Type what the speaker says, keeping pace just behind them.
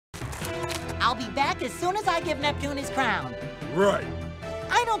I'll be back as soon as I give Neptune his crown. Right.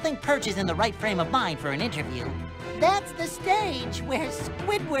 I don't think Perch is in the right frame of mind for an interview. That's the stage where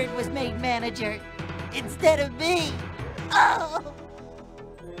Squidward was made manager instead of me. Oh!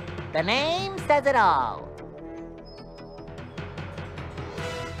 The name says it all.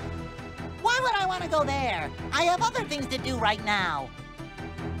 Why would I want to go there? I have other things to do right now.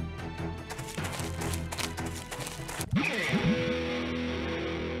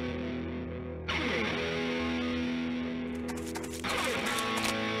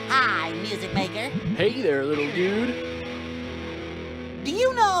 Hi, music maker. Hey there, little dude. Do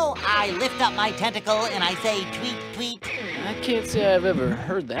you know I lift up my tentacle and I say tweet, tweet? I can't say I've ever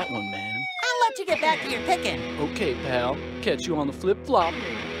heard that one, man. I'll let you get back to your picking. Okay, pal. Catch you on the flip-flop.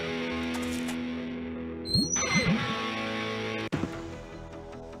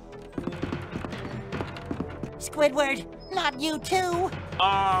 Squidward, not you too.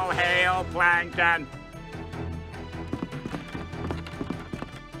 All hail, Plankton.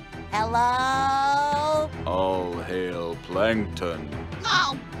 Hello? All hail, Plankton.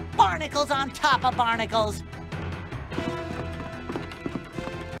 Oh, barnacles on top of barnacles.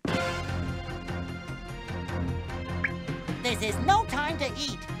 This is no time to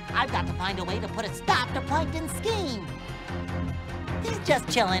eat. I've got to find a way to put a stop to Plankton's scheme. He's just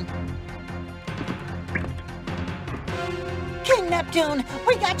chilling. King Neptune,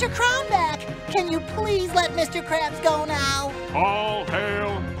 we got your crown back. Can you please let Mr. Krabs go now? All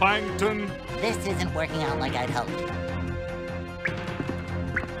hail, Plankton. This isn't working out like I'd hoped.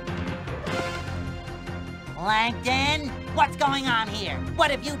 Plankton, what's going on here?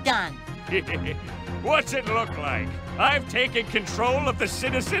 What have you done? What's it look like? I've taken control of the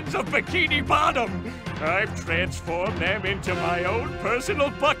citizens of Bikini Bottom. I've transformed them into my own personal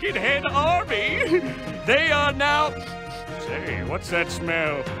buckethead army. They are now... Say, what's that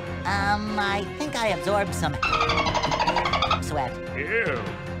smell? I think I absorbed some sweat. Ew.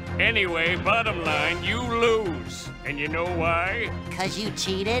 Anyway, bottom line, you lose. And you know why? 'Cause you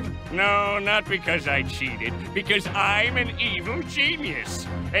cheated? No, not because I cheated. Because I'm an evil genius.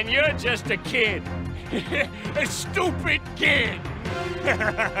 And you're just a kid. A stupid kid.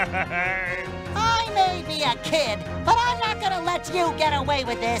 I may be a kid, but I'm not gonna let you get away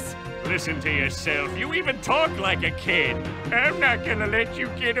with this. Listen to yourself. You even talk like a kid. I'm not gonna let you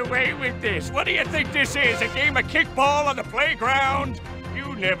get away with this. What do you think this is? A game of kickball on the playground?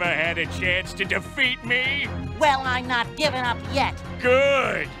 You never had a chance to defeat me. Well, I'm not giving up yet.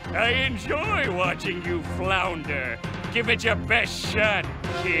 Good. I enjoy watching you flounder. Give it your best shot,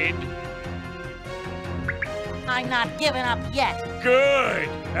 kid. I'm not giving up yet. Good.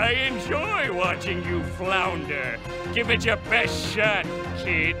 I enjoy watching you flounder. Give it your best shot,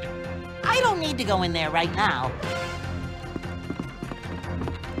 kid. I don't need to go in there right now.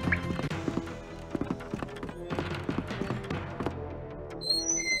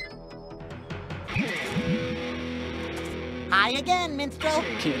 Hi again, minstrel.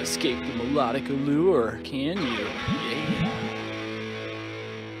 Can't escape the melodic allure, can you? Yeah.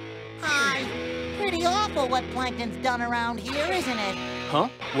 Hi. Pretty awful what Plankton's done around here, isn't it? Huh?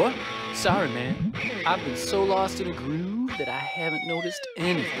 What? Sorry, man. I've been so lost in a groove that I haven't noticed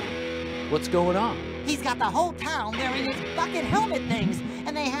anything. What's going on? He's got the whole town wearing his bucket helmet things,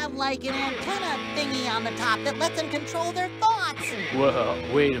 and they have like an antenna thingy on the top that lets them control their thoughts. Well,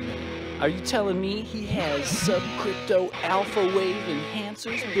 wait a minute. Are you telling me he has sub-crypto alpha wave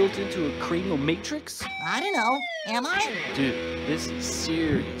enhancers built into a cranial matrix? I don't know. Am I? Dude, this is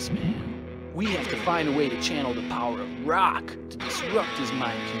serious, man. We have to find a way to channel the power of rock to disrupt his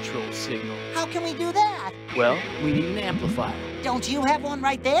mind control signal. How can we do that? Well, we need an amplifier. Don't you have one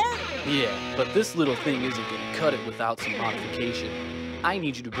right there? Yeah, but this little thing isn't gonna cut it without some modification. I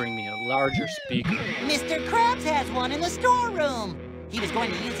need you to bring me a larger speaker. Mr. Krabs has one in the storeroom. He was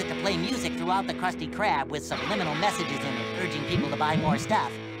going to use it to play music throughout the Krusty Krab with subliminal messages in it, urging people to buy more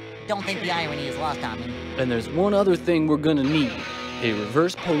stuff. Don't think the irony is lost on me. And there's one other thing we're gonna need. A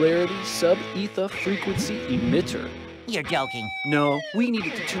reverse polarity sub-ether frequency emitter. You're joking. No, we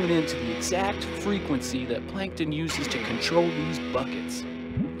needed to tune into the exact frequency that Plankton uses to control these buckets.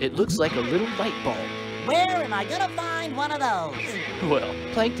 It looks like a little light bulb. Where am I gonna find one of those? Well,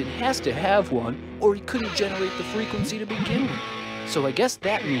 Plankton has to have one, or he couldn't generate the frequency to begin with. So I guess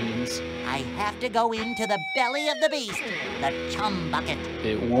that means... I have to go into the belly of the beast, the chum bucket.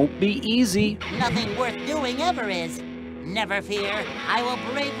 It won't be easy. Nothing worth doing ever is. Never fear, I will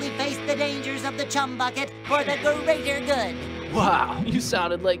bravely face the dangers of the chum bucket for the greater good. Wow, you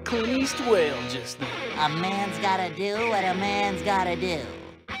sounded like Clint Eastwood just then. A man's gotta do what a man's gotta do.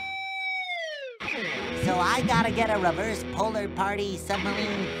 So I gotta get a reverse polar party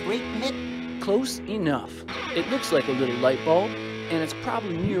submarine freak Close enough. It looks like a little light bulb, and it's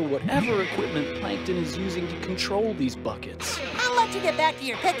probably near whatever equipment Plankton is using to control these buckets. I'll let you get back to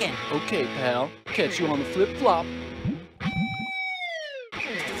your picking. Okay, pal. Catch you on the flip-flop.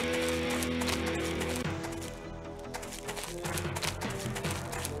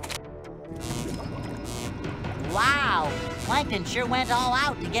 Wow, Plankton sure went all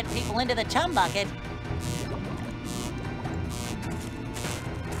out to get people into the chum bucket.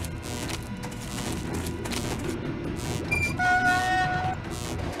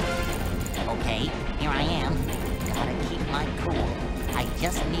 Okay, here I am. Gotta keep my cool. I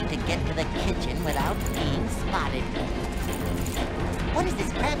just need to get to the kitchen without being spotted. What is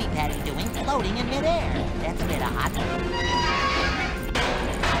this Krabby Patty doing floating in midair? That's a bit odd.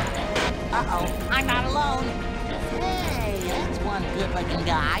 Uh-oh, I'm not alone. Hey, that's one good-looking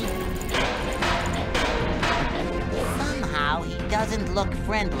guy. Somehow he doesn't look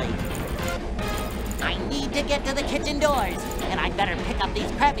friendly. I need to get to the kitchen doors, and I'd better pick up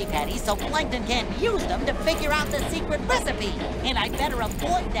these Krabby Patties so Plankton can't use them to figure out the secret recipe. And I'd better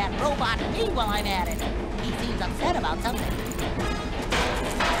avoid that robot me while I'm at it. He seems upset about something.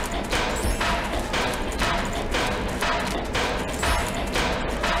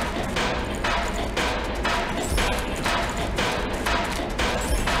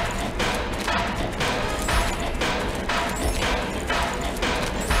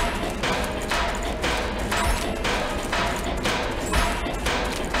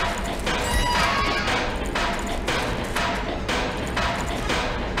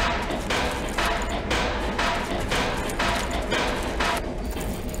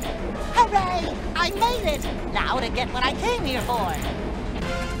 Now to get what I came here for.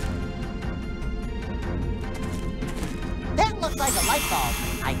 That looks like a light bulb.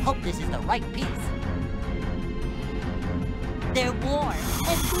 I hope this is the right piece. They're warm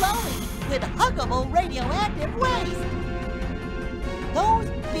and glowing with huggable radioactive waste. Those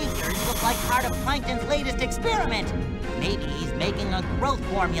beakers look like part of Plankton's latest experiment. Maybe he's making a growth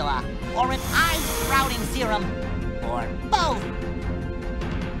formula, or an eye-sprouting serum, or both.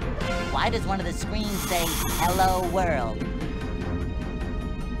 Why does one of the screens say, "Hello, world"?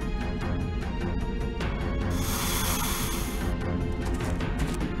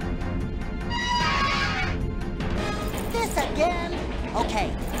 This again?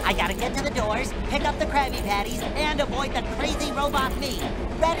 Okay, I gotta get to the doors, pick up the Krabby Patties, and avoid the crazy robot me.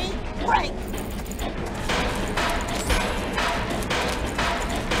 Ready? Break!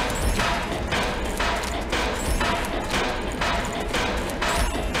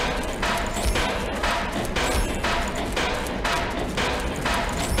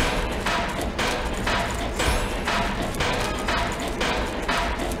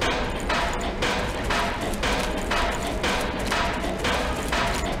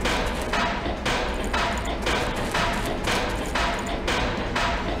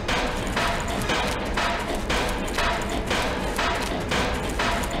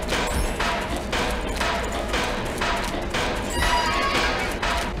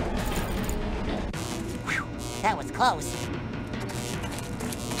 That was close.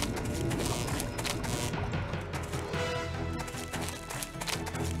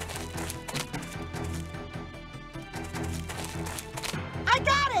 I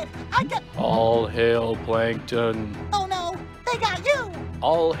got it! I got... All hail Plankton. Oh no, they got you!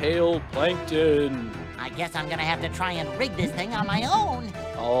 All hail Plankton. I guess I'm gonna have to try and rig this thing on my own.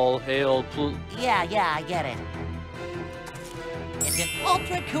 All hail Yeah, I get it. It's an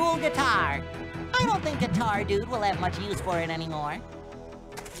ultra cool guitar. I don't think Guitar Dude will have much use for it anymore.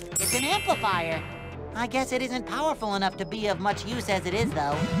 It's an amplifier. I guess it isn't powerful enough to be of much use as it is,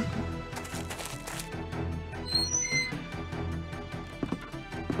 though.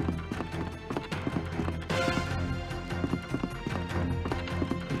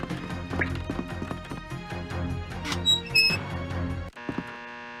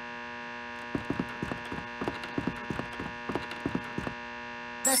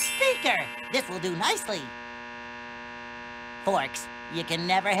 The speaker! This will do nicely. Forks, you can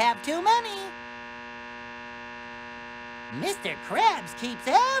never have too many. Mr. Krabs keeps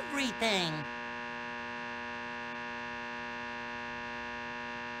everything.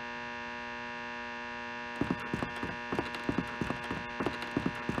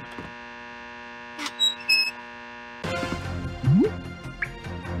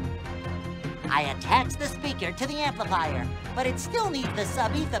 I attach the speaker to the amplifier, but it still needs the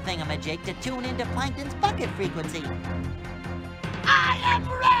sub-ether thingamajig to tune into Plankton's bucket frequency. I am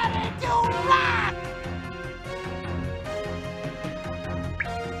ready to rock!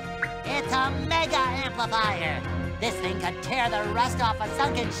 It's a mega amplifier. This thing could tear the rust off a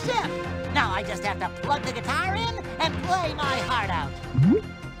sunken ship. Now I just have to plug the guitar in and play my heart out.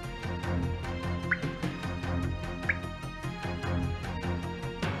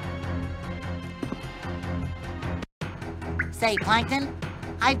 Say, Plankton,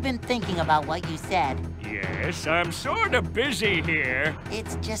 I've been thinking about what you said. Yes, I'm sort of busy here.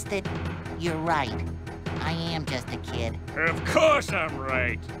 It's just that you're right. I am just a kid. Of course I'm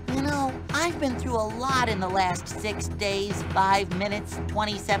right. You know, I've been through a lot in the last 6 days, 5 minutes,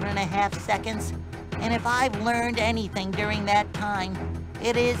 27.5 seconds. And if I've learned anything during that time,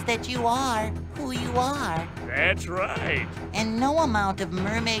 it is that you are who you are. That's right. And no amount of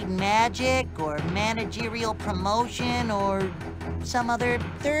mermaid magic or managerial promotion or some other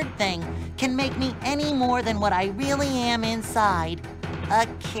third thing can make me any more than what I really am inside, a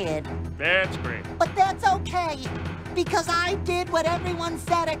kid. That's great. But that's okay, because I did what everyone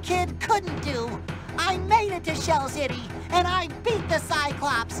said a kid couldn't do. I made it to Shell City, and I beat the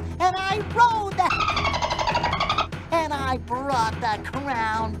Cyclops, and I rode the... and I brought the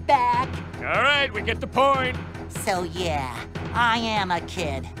crown back. All right, we get the point. So yeah, I am a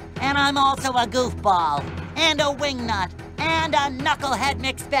kid, and I'm also a goofball, and a wingnut, and a knucklehead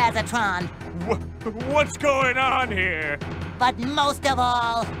McSpazatron. What's going on here? But most of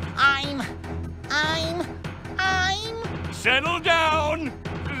all, I'm... Settle down.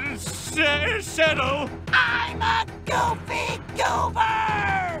 Settle. I'm a goofy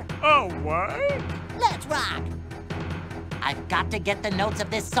goober! Oh, what? Let's rock! I've got to get the notes of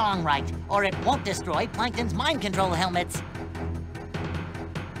this song right, or it won't destroy Plankton's mind control helmets.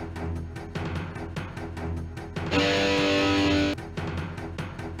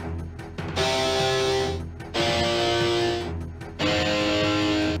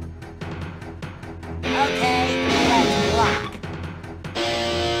 Okay, let's rock.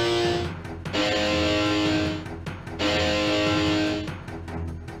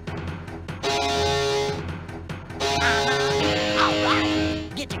 All right,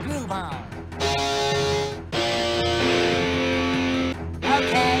 get your groove on.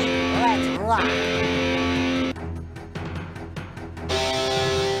 Okay, let's rock.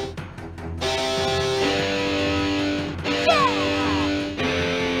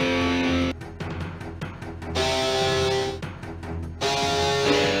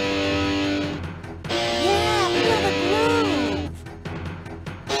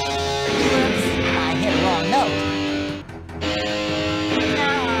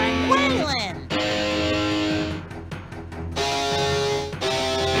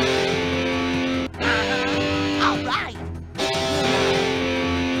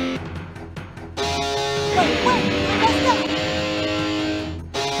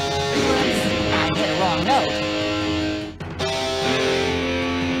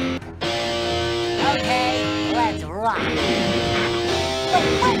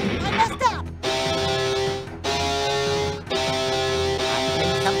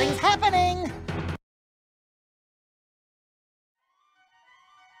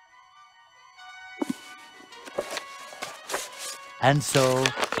 And so,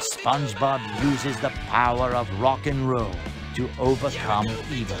 SpongeBob uses the power of rock and roll to overcome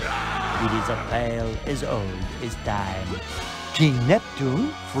evil. It is a tale as old as time. King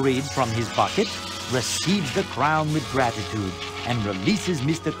Neptune, freed from his bucket, receives the crown with gratitude and releases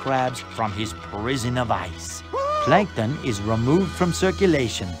Mr. Krabs from his prison of ice. Plankton is removed from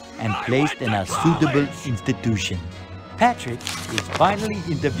circulation and placed in a suitable institution. Patrick is finally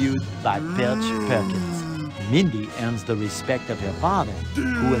interviewed by Filch Perkins. Mindy earns the respect of her father,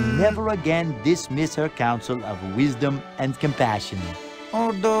 who will never again dismiss her counsel of wisdom and compassion.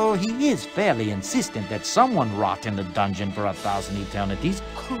 Although he is fairly insistent that someone rot in the dungeon for 1,000 eternities.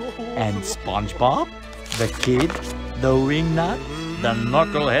 And SpongeBob? The kid? The wingnut? The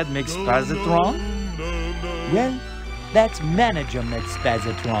knucklehead McSpazatron? Well, that's Manager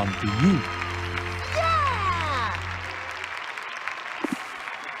McSpazatron to you.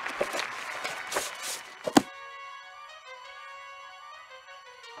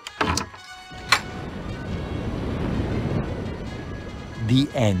 The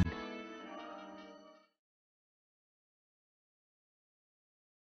end.